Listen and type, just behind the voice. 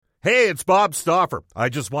Hey, it's Bob Stauffer. I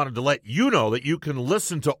just wanted to let you know that you can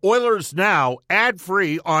listen to Oilers Now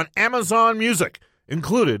ad-free on Amazon Music,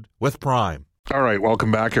 included with Prime. All right,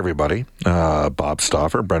 welcome back, everybody. Bob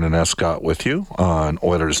Stauffer, Brendan Escott with you on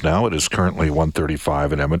Oilers Now. It is currently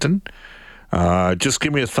 1:35 in Edmonton. Just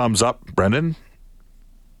give me a thumbs up, Brendan.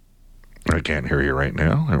 I can't hear you right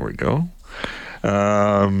now. There we go.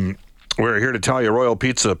 We're here to tell you Royal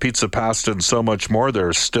Pizza, pizza, pasta, and so much more.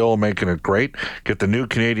 They're still making it great. Get the new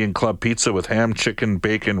Canadian Club pizza with ham, chicken,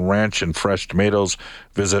 bacon, ranch, and fresh tomatoes.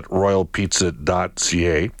 Visit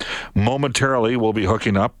royalpizza.ca. Momentarily, we'll be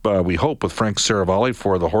hooking up, we hope, with Frank Seravalli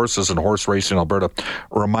for the horses and horse racing in Alberta.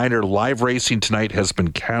 A reminder, live racing tonight has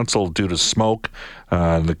been canceled due to smoke.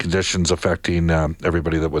 The conditions affecting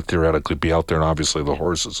everybody that would theoretically be out there, and obviously the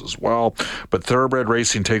horses as well. But thoroughbred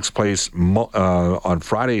racing takes place on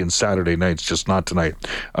Friday and Saturday nights, just not tonight,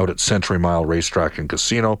 out at Century Mile Racetrack and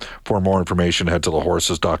Casino. For more information, head to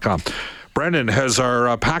thehorses.com. Brendan, has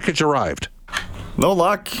our package arrived? No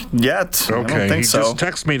luck yet. Okay, I don't think he so. just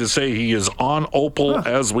texted me to say he is on Opal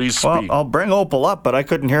as we speak. Well, I'll bring Opal up, but I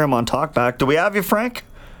couldn't hear him on talkback. Do we have you, Frank?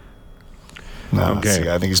 No, okay. See,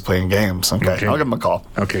 I think he's playing games. Okay. I'll give him a call.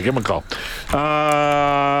 Okay, give him a call.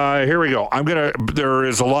 Here we go. There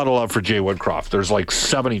is a lot of love for Jay Woodcroft. There's like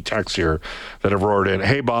 70 texts here that have roared in.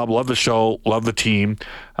 Hey, Bob, love the show, love the team.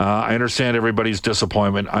 I understand everybody's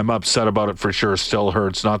disappointment. I'm upset about it for sure. Still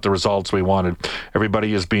hurts. Not the results we wanted.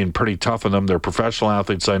 Everybody is being pretty tough on them. They're professional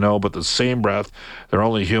athletes, I know, but the same breath, they're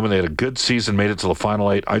only human. They had a good season, made it to the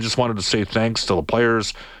Final Eight. I just wanted to say thanks to the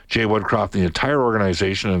players, Jay Woodcroft, and the entire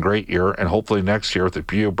organization in a great year, and hopefully next year, if the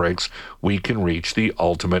PU breaks, we can reach the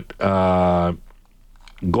ultimate goal.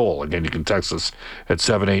 Again, you can text us at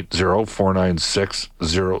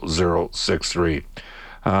 780-496-0063.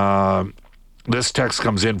 This text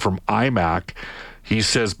comes in from iMac. He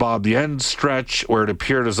says, Bob, the end stretch where it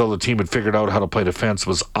appeared as though the team had figured out how to play defense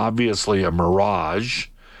was obviously a mirage.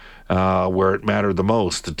 Where it mattered the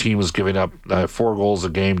most. The team was giving up 4 goals a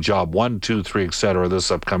game, job 1, 2, 3, etc.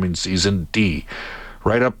 this upcoming season. D.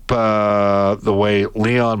 Right up the way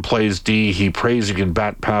Leon plays D, he prays he can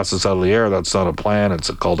bat passes out of the air. That's not a plan. It's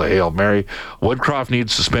called a Hail Mary. Woodcroft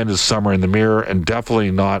needs to spend his summer in the mirror and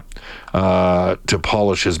definitely not to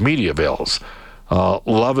polish his media veils.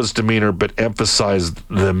 Love his demeanor, but emphasize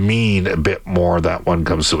the mean a bit more. That one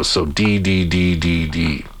comes to us. So D.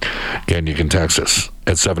 Again, you can text us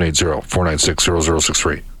at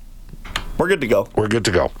 780-496-0063. We're good to go. We're good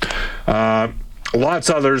to go. Lots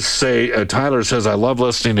others say, Tyler says, I love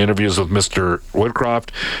listening to interviews with Mr. Woodcroft.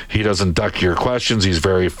 He doesn't duck your questions. He's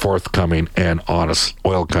very forthcoming and honest.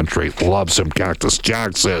 Oil country. Loves him. Cactus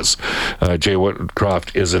Jack says, Jay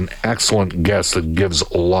Woodcroft is an excellent guest that gives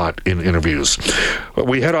a lot in interviews.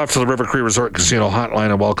 We head off to the River Cree Resort Casino hotline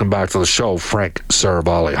and welcome back to the show, Frank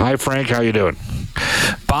Seravalli. Hi, Frank. How you doing?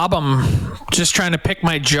 Bob, I'm just trying to pick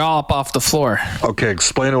my jaw up off the floor. Okay,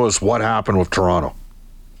 explain to us what happened with Toronto.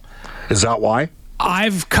 Is that why?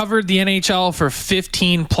 I've covered the NHL for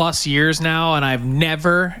 15 plus years now, and I've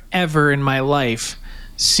never, ever in my life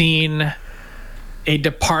seen a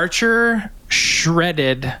departure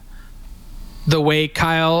shredded the way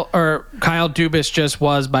Kyle Dubas just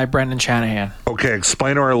was by Brendan Shanahan. Okay,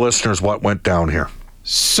 explain to our listeners what went down here.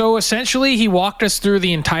 So essentially, he walked us through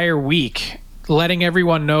the entire week, letting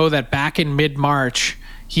everyone know that back in mid-March,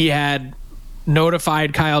 he had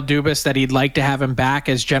notified Kyle Dubas that he'd like to have him back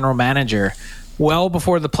as general manager well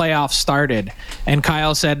before the playoffs started. And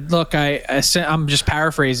Kyle said, look, I'm just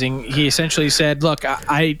paraphrasing. He essentially said, look,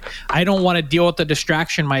 I don't want to deal with the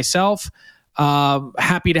distraction myself.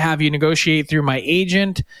 Happy to have you negotiate through my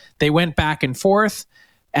agent. They went back and forth.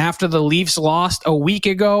 After the Leafs lost a week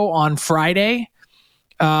ago on Friday,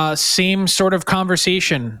 same sort of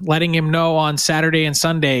conversation, letting him know on Saturday and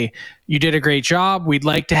Sunday, you did a great job. We'd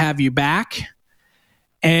like to have you back.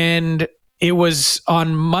 And it was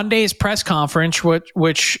on Monday's press conference,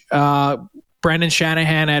 which Brendan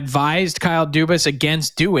Shanahan advised Kyle Dubas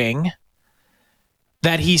against doing,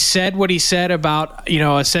 that he said what he said about,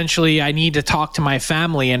 essentially, I need to talk to my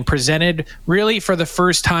family, and presented really for the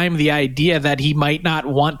first time the idea that he might not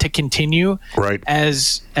want to continue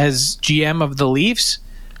as GM of the Leafs.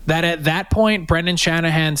 That at that point, Brendan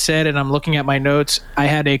Shanahan said, and I'm looking at my notes, I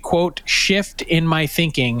had a, quote, shift in my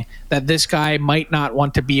thinking that this guy might not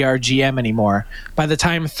want to be our GM anymore. By the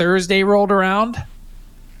time Thursday rolled around,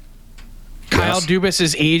 Kyle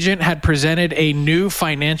Dubas' agent had presented a new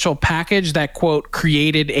financial package that, quote,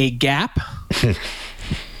 created a gap.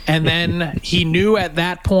 And then he knew at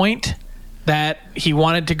that point that he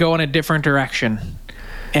wanted to go in a different direction,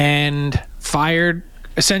 and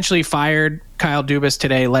essentially fired Kyle Dubas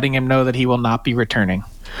today, letting him know that he will not be returning.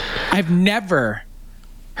 I've never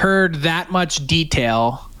heard that much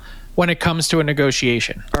detail when it comes to a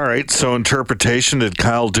negotiation. All right, so interpretation, did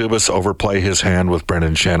Kyle Dubas overplay his hand with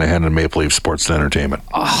Brendan Shanahan and Maple Leaf Sports and Entertainment?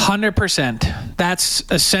 100%. That's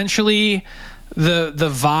essentially the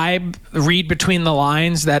vibe, read between the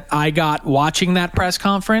lines that I got watching that press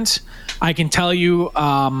conference. I can tell you,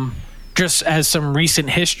 just as some recent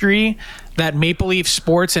history, that Maple Leaf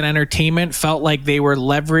Sports and Entertainment felt like they were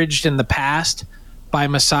leveraged in the past by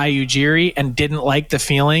Masai Ujiri and didn't like the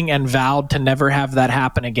feeling and vowed to never have that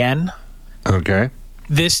happen again. Okay.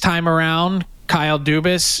 This time around, Kyle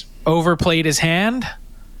Dubas overplayed his hand,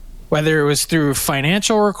 whether it was through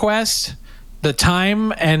financial requests, the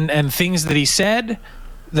time and things that he said,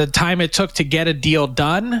 the time it took to get a deal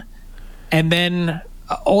done, and then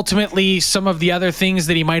ultimately some of the other things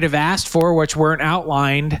that he might have asked for, which weren't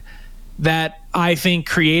outlined, that I think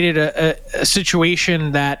created a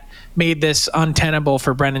situation that made this untenable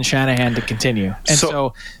for Brendan Shanahan to continue. And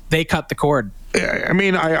so they cut the cord. I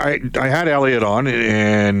mean, I had Elliot on,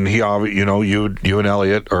 and he, you and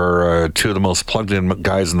Elliot are two of the most plugged-in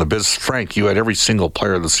guys in the business. Frank, you had every single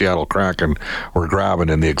player the Seattle Kraken were grabbing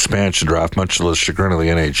in the expansion draft, much to the chagrin of the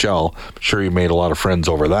NHL. I'm sure you made a lot of friends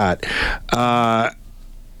over that.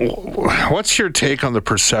 What's your take on the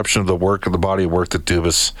perception of the work, of the body of work that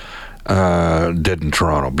Dubas did in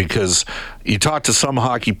Toronto? Because you talk to some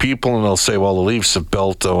hockey people and they'll say, well, the Leafs have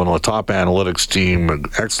built a top analytics team, an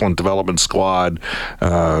excellent development squad,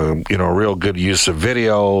 real good use of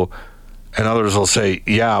video. And others will say,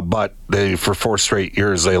 yeah, but for 4 straight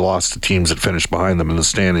years they lost to teams that finished behind them in the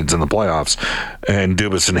standings in the playoffs. And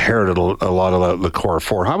Dubas inherited a lot of the core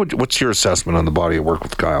four. What's your assessment on the body of work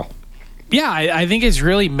with Kyle? Yeah, I think it's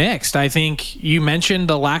really mixed. I think you mentioned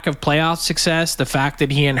the lack of playoff success, the fact that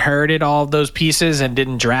he inherited all of those pieces and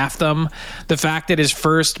didn't draft them, the fact that his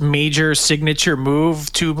first major signature move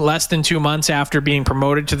less than 2 months after being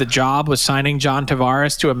promoted to the job was signing John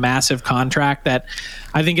Tavares to a massive contract that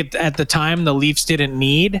I think at the time the Leafs didn't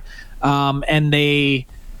need. And they've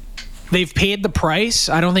paid the price.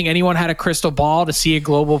 I don't think anyone had a crystal ball to see a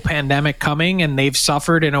global pandemic coming, and they've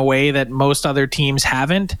suffered in a way that most other teams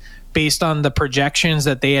haven't, based on the projections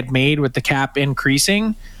that they had made with the cap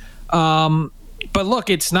increasing. But look,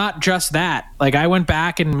 it's not just that. Like, I went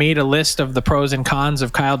back and made a list of the pros and cons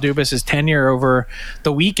of Kyle Dubas' tenure over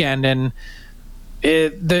the weekend, and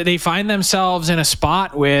they find themselves in a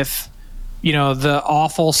spot with, the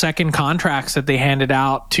awful second contracts that they handed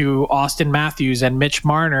out to Austin Matthews and Mitch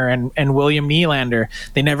Marner and William Nylander.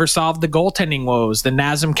 They never solved the goaltending woes. The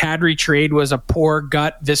Nazem Kadri trade was a poor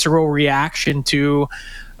gut, visceral reaction to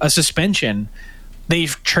a suspension.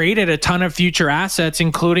 They've traded a ton of future assets,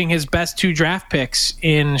 including his best 2 draft picks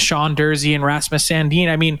in Sean Durzi and Rasmus Sandin.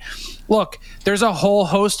 I mean, look, there's a whole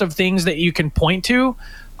host of things that you can point to.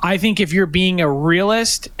 I think if you're being a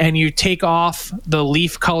realist and you take off the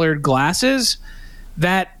leaf-colored glasses,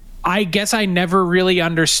 that I guess I never really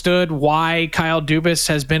understood why Kyle Dubas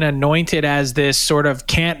has been anointed as this sort of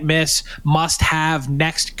can't-miss, must-have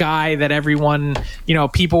next guy that everyone,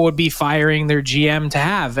 people would be firing their GM to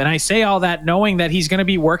have. And I say all that knowing that he's going to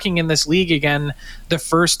be working in this league again the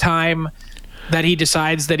first time that he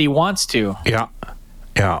decides that he wants to. Yeah.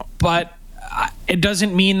 But it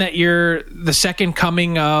doesn't mean that you're the second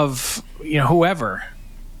coming of, whoever.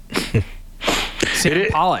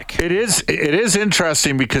 Pollock. It is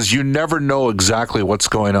interesting because you never know exactly what's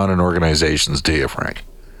going on in organizations, do you, Frank?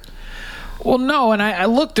 Well, no, and I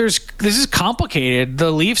look, this is complicated.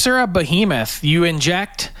 The Leafs are a behemoth. You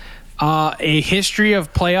inject a history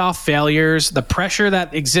of playoff failures, the pressure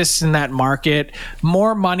that exists in that market,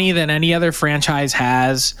 more money than any other franchise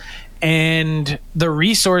has, and the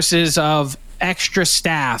resources of extra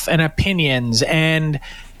staff and opinions, and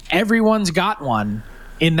everyone's got one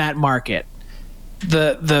in that market.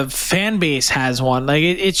 The fan base has one. Like,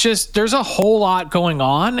 it's just, there's a whole lot going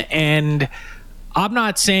on, and I'm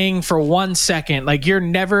not saying for 1 second, like, you're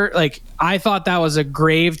never, like, I thought that was a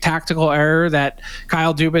grave tactical error that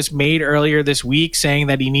Kyle Dubas made earlier this week, saying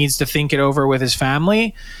that he needs to think it over with his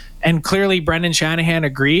family. And clearly Brendan Shanahan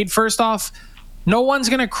agreed. First off, no one's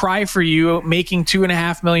going to cry for you making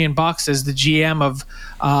 $2.5 million as the GM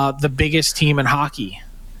of the biggest team in hockey.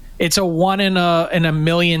 It's a 1 in a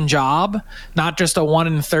million job, not just a 1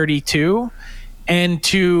 in 32. And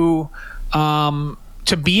to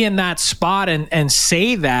be in that spot and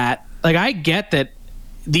say that, like, I get that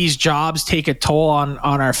these jobs take a toll on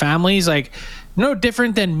our families, like, no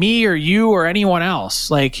different than me or you or anyone else.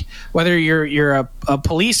 Like, whether you're a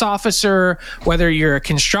police officer, whether you're a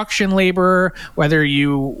construction laborer, whether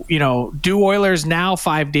you do Oilers Now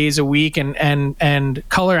 5 days a week and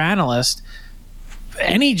color analyst,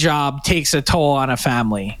 any job takes a toll on a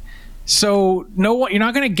family. So you're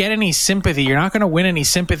not going to get any sympathy. You're not going to win any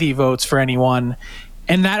sympathy votes for anyone.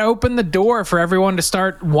 And that opened the door for everyone to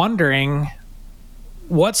start wondering,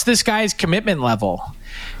 what's this guy's commitment level?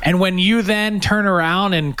 And when you then turn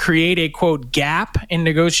around and create a, quote, gap in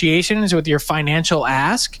negotiations with your financial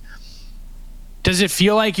ask, does it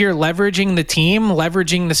feel like you're leveraging the team,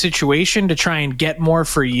 leveraging the situation to try and get more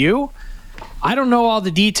for you? I don't know all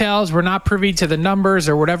the details. We're not privy to the numbers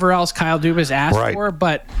or whatever else Kyle Dubas asked for,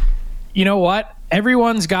 but you know what?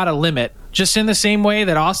 Everyone's got a limit. Just in the same way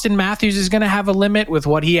that Austin Matthews is going to have a limit with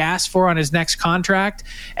what he asked for on his next contract,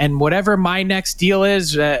 and whatever my next deal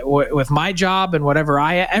is with my job and whatever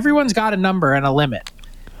everyone's got a number and a limit.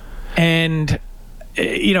 And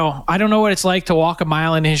I don't know what it's like to walk a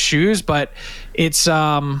mile in his shoes, but it's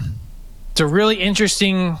a really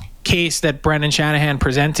interesting case that Brendan Shanahan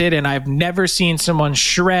presented, and I've never seen someone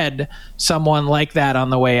shred someone like that on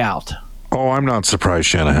the way out. Oh, I'm not surprised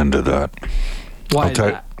Shanahan did that. Why is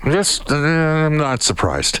that? I'm not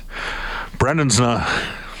surprised. Brendan's not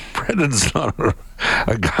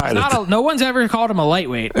a guy. No one's ever called him a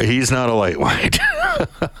lightweight. He's not a lightweight.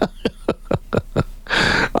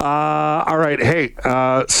 All right. Hey,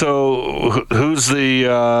 so who's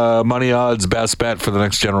the money odds best bet for the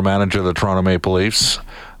next general manager of the Toronto Maple Leafs?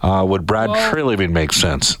 Would Brad Treliving make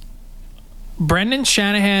sense? Brendan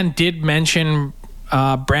Shanahan did mention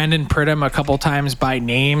Brandon Pridham a couple times by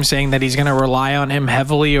name, saying that he's going to rely on him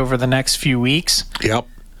heavily over the next few weeks. Yep.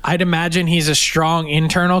 I'd imagine he's a strong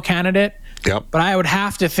internal candidate. Yep. But I would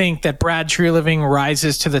have to think that Brad Treliving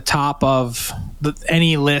rises to the top of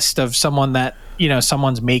any list of someone that,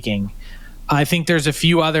 someone's making. I think there's a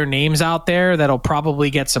few other names out there that'll probably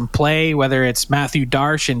get some play, whether it's Matthew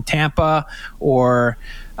Darche in Tampa or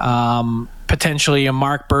potentially a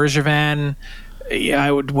Mark Bergevin.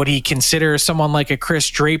 Would he consider someone like a Chris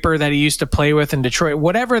Draper that he used to play with in Detroit?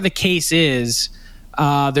 Whatever the case is,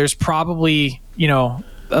 there's probably,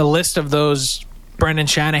 a list of those Brendan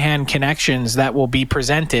Shanahan connections that will be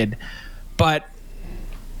presented. But,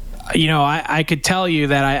 I could tell you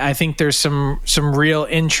that I think there's some real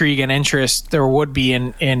intrigue and interest there would be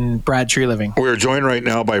in Brad Treliving. We're joined right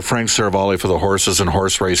now by Frank Seravalli for the Horses and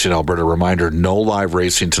Horse Racing Alberta. Reminder, no live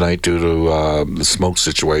racing tonight due to the smoke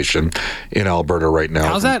situation in Alberta right now.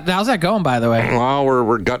 How's that going, by the way? Well,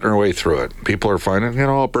 we're gutting our way through it. People are finding,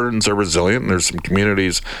 Albertans are resilient. And there's some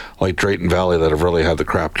communities like Drayton Valley that have really had the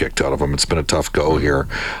crap kicked out of them. It's been a tough go here.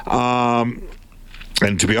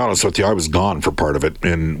 And to be honest with you, I was gone for part of it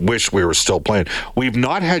and wish we were still playing. We've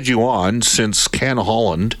not had you on since Ken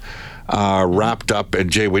Holland wrapped up. And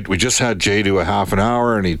Jay, we just had Jay do a half an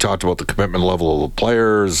hour, and he talked about the commitment level of the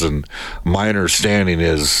players. And my understanding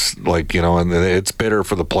is, and it's bitter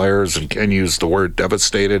for the players, and Ken used the word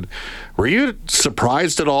devastated. Were you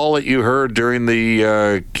surprised at all that you heard during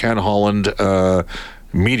the Ken Holland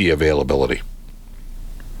media availability?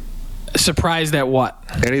 Surprised at what?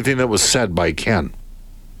 Anything that was said by Ken.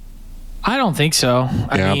 I don't think so.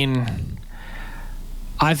 I mean,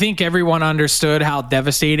 I think everyone understood how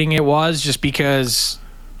devastating it was, just because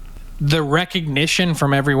the recognition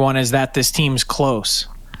from everyone is that this team's close.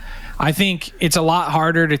 I think it's a lot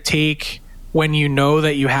harder to take when you know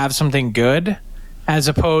that you have something good, as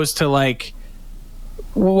opposed to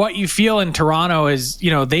what you feel in Toronto is,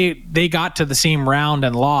 they got to the same round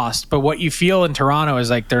and lost, but what you feel in Toronto is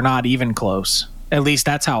they're not even close. At least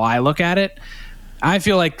that's how I look at it. I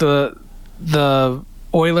feel like the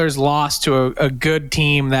Oilers lost to a good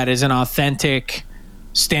team that is an authentic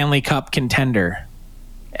Stanley Cup contender,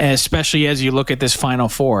 especially as you look at this Final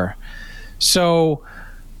Four. So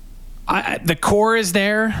the core is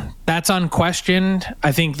there. That's unquestioned.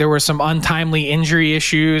 I think there were some untimely injury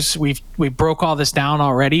issues. We broke all this down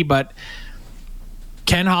already, but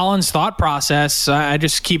Ken Holland's thought process, I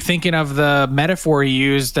just keep thinking of the metaphor he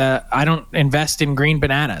used, that I don't invest in green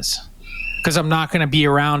bananas because I'm not going to be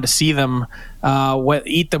around to see them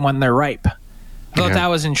eat them when they're ripe. I thought that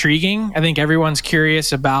was intriguing. I think everyone's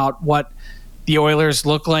curious about what the Oilers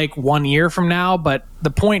look like 1 year from now, but the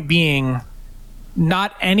point being,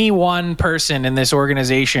 not any one person in this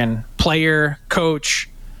organization, player, coach,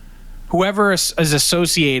 whoever is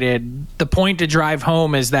associated, the point to drive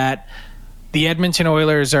home is that the Edmonton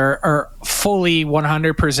Oilers are fully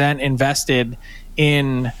 100% invested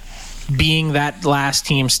in being that last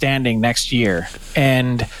team standing next year.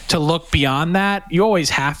 And to look beyond that, you always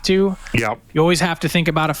have to. Yep. You always have to think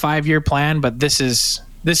about a 5-year plan, but this is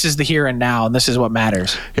the here and now, and this is what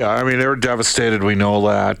matters. Yeah, I mean, they were devastated. We know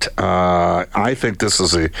that. I think this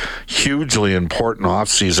is a hugely important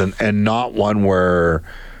offseason, and not one where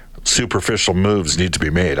superficial moves need to be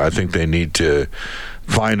made. I think they need to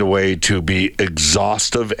find a way to be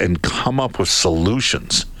exhaustive and come up with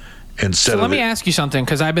solutions instead let me ask you something,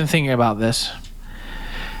 because I've been thinking about this.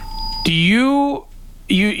 Do you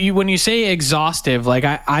when you say exhaustive, like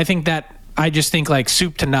I think that I just think like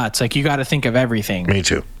soup to nuts, like you got to think of everything. Me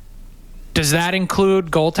too. Does that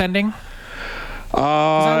include goaltending?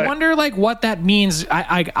 'Cause I wonder like what that means.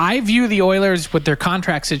 I view the Oilers with their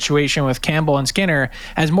contract situation with Campbell and Skinner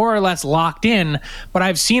as more or less locked in, but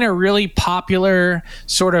I've seen a really popular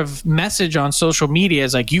sort of message on social media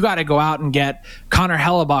is like, you got to go out and get Connor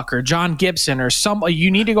Hellebuck or John Gibson or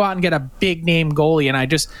you need to go out and get a big name goalie. And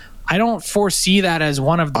I don't foresee that as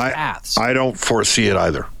one of the paths. I don't foresee it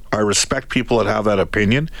either. I respect people that have that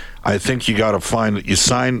opinion. I think you got to find that you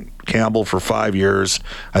sign Campbell for 5 years.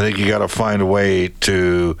 I think you got to find a way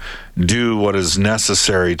to do what is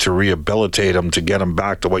necessary to rehabilitate him to get him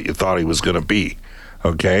back to what you thought he was going to be.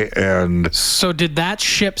 Okay, and so did that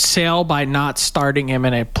ship sail by not starting him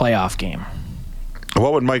in a playoff game?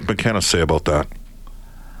 What would Mike McKenna say about that?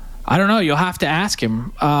 I don't know. You'll have to ask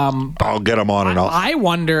him. I'll get him on and I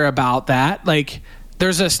wonder about that. Like,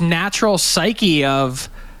 there's this natural psyche of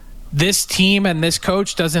this team and this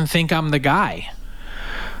coach doesn't think I'm the guy.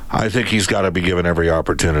 I think he's got to be given every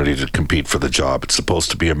opportunity to compete for the job. It's supposed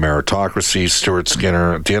to be a meritocracy. Stuart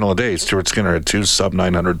Skinner, at the end of the day, Stuart Skinner had 2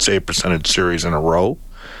 sub-900 save percentage series in a row,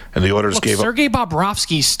 and the Oilers gave up. Sergei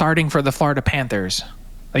Bobrovsky's starting for the Florida Panthers.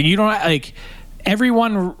 Like, you don't like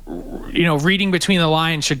everyone, reading between the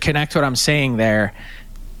lines should connect what I'm saying there.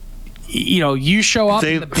 You show up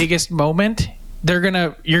in the biggest moment,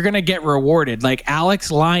 you're gonna get rewarded. Like Alex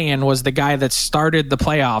Lyon was the guy that started the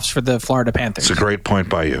playoffs for the Florida Panthers. It's a great point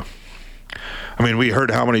by you. I mean, we heard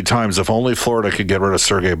how many times if only Florida could get rid of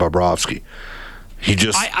Sergei Bobrovsky. He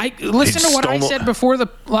just I listen to what I said before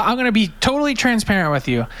I'm going to be totally transparent with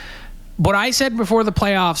you. What I said before the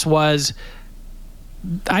playoffs was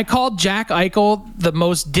I called Jack Eichel the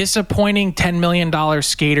most disappointing $10 million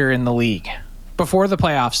skater in the league before the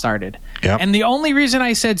playoffs started. Yep. And the only reason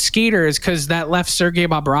I said skater is because that left Sergei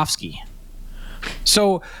Bobrovsky.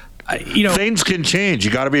 So, things can change.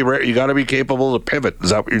 You got to be capable to pivot. Is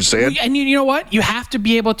that what you're saying? And you know what? You have to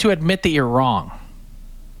be able to admit that you're wrong.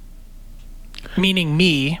 Meaning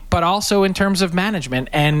me, but also in terms of management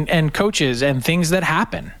and coaches and things that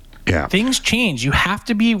happen. Yeah. Things change. You have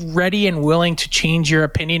to be ready and willing to change your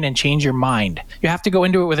opinion and change your mind. You have to go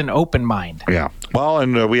into it with an open mind. Yeah. Well,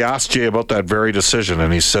 and we asked Jay about that very decision,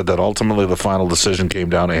 and he said that ultimately the final decision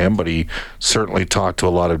came down to him, but he certainly talked to a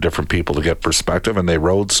lot of different people to get perspective, and they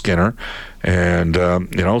rode Skinner. And,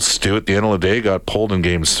 Stu at the end of the day got pulled in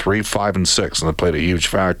games 3, 5, and 6, and that played a huge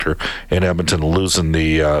factor in Edmonton losing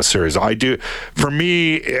the series. For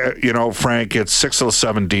me, Frank, it's 6 of the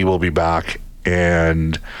 7 D will be back,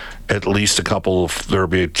 and at least there'll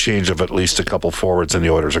be a change of at least a couple forwards, and the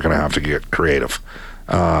Oilers are going to have to get creative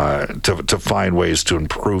to find ways to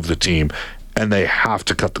improve the team. And they have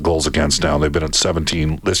to cut the goals against down. They've been at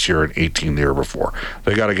 17 this year and 18 the year before.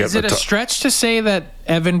 They got to get. Is it a stretch to say that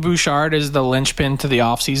Evan Bouchard is the linchpin to the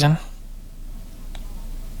offseason?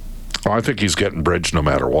 Oh, I think he's getting bridged no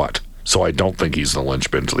matter what. So I don't think he's the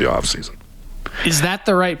linchpin to the offseason. Is that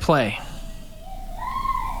the right play?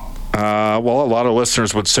 Well, a lot of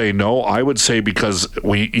listeners would say no. I would say because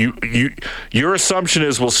your assumption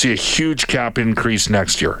is we'll see a huge cap increase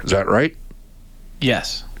next year. Is that right?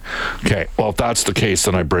 Yes. Okay. Well, if that's the case,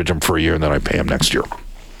 then I bridge him for a year and then I pay him next year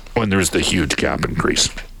when there's the huge cap increase.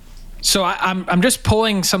 So I'm just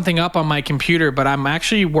pulling something up on my computer, but I'm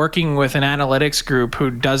actually working with an analytics group who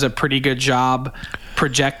does a pretty good job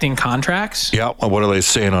projecting contracts. Yeah. Well, what are they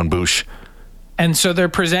saying on Bush? And so they're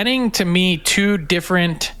presenting to me two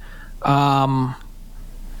different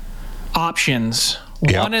options.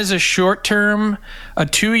 Yep. One is a short-term, a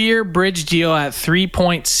 2-year bridge deal at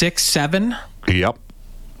 3.67. Yep.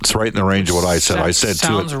 It's right in the range of what I said. I said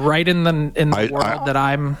sounds 2 right in the world that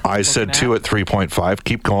I'm. I said 2 at 3.5.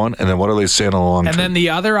 Keep going. And then what are they saying on the long term? And then the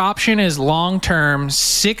other option is long term,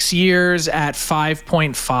 6 years at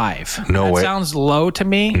 5.5. No way. That sounds low to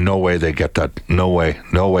me. No way they get that. No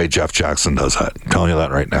way Jeff Jackson does that. I'm telling you that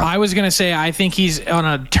right now. I was going to say I think he's on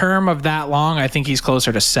a term of that long. I think he's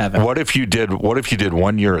closer to 7. What if you did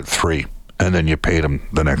 1 year at 3 and then you paid him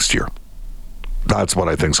the next year? That's what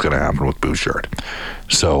I think is going to happen with Bouchard.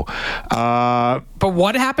 So, but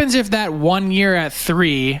what happens if that 1 year at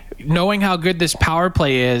 3, knowing how good this power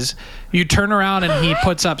play is, you turn around and he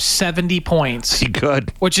puts up 70 points? He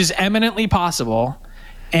could, which is eminently possible,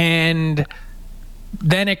 and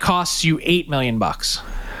then it costs you $8 million.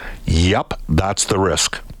 Yep, that's the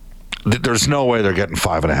risk. There's no way they're getting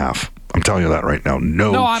 5.5. I'm telling you that right now.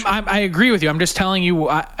 No, I agree with you. I'm just telling you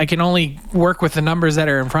I can only work with the numbers that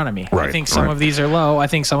are in front of me. Right, I think some of these are low. I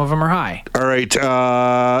think some of them are high. All right.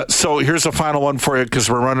 So here's a final one for you because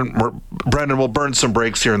Brendan, we'll burn some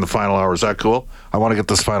breaks here in the final hour. Is that cool? I want to get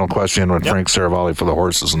this final question in with Frank Seravalli for the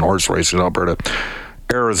horses and horse racing in Alberta.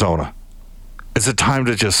 Arizona. Is it time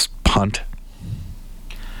to just punt?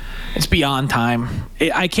 It's beyond time.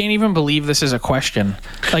 I can't even believe this is a question.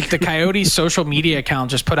 Like the Coyotes social media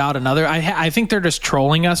account just put out another. I think they're just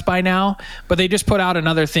trolling us by now, but they just put out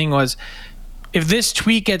another thing was, if this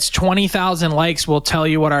tweet gets 20,000 likes, we'll tell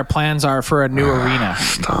you what our plans are for a new arena.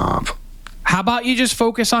 Stop. How about you just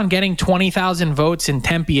focus on getting 20,000 votes in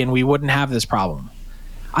Tempe and we wouldn't have this problem?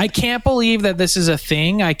 I can't believe that this is a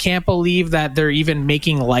thing. I can't believe that they're even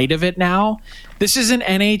making light of it now. This is an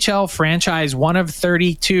NHL franchise, one of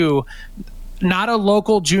 32, not a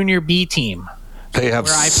local junior B team. They have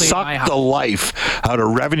sucked the life out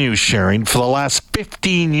of revenue sharing for the last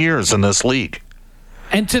 15 years in this league.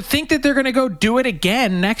 And to think that they're going to go do it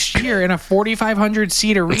again next year in a 4,500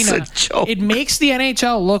 seat arena, it makes the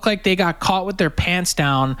NHL look like they got caught with their pants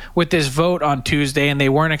down with this vote on Tuesday and they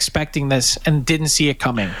weren't expecting this and didn't see it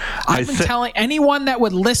coming. I've been telling anyone that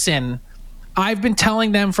would listen, I've been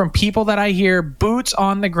telling them from people that I hear boots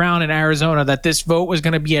on the ground in Arizona that this vote was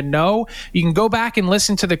going to be a no. You can go back and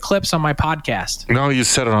listen to the clips on my podcast. No, you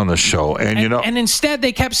said it on the show. And instead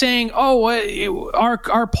they kept saying,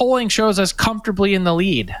 our polling shows us comfortably in the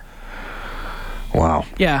lead. Wow.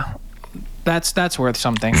 Yeah. That's worth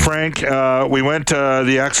something. Frank, we went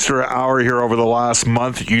the extra hour here over the last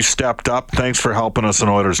month. You stepped up. Thanks for helping us in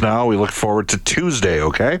Oilers Now. We look forward to Tuesday,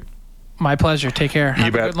 okay? My pleasure. Take care.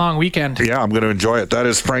 Have a good long weekend. Yeah, I'm going to enjoy it. That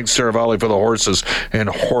is Frank Seravalli for the horses and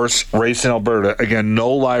horse racing Alberta. Again,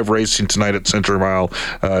 no live racing tonight at Century Mile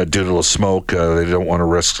due to the smoke. They don't want to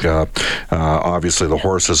risk, obviously, the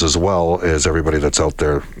horses as well as everybody that's out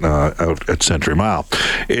there out at Century Mile.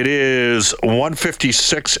 It is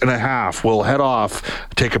 1:56 and a half. We'll head off,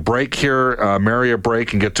 take a break here, marry a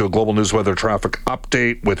break, and get to a global news weather traffic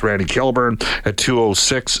update with Randy Kilburn at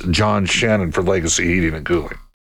 2:06. John Shannon for Legacy Heating and Cooling.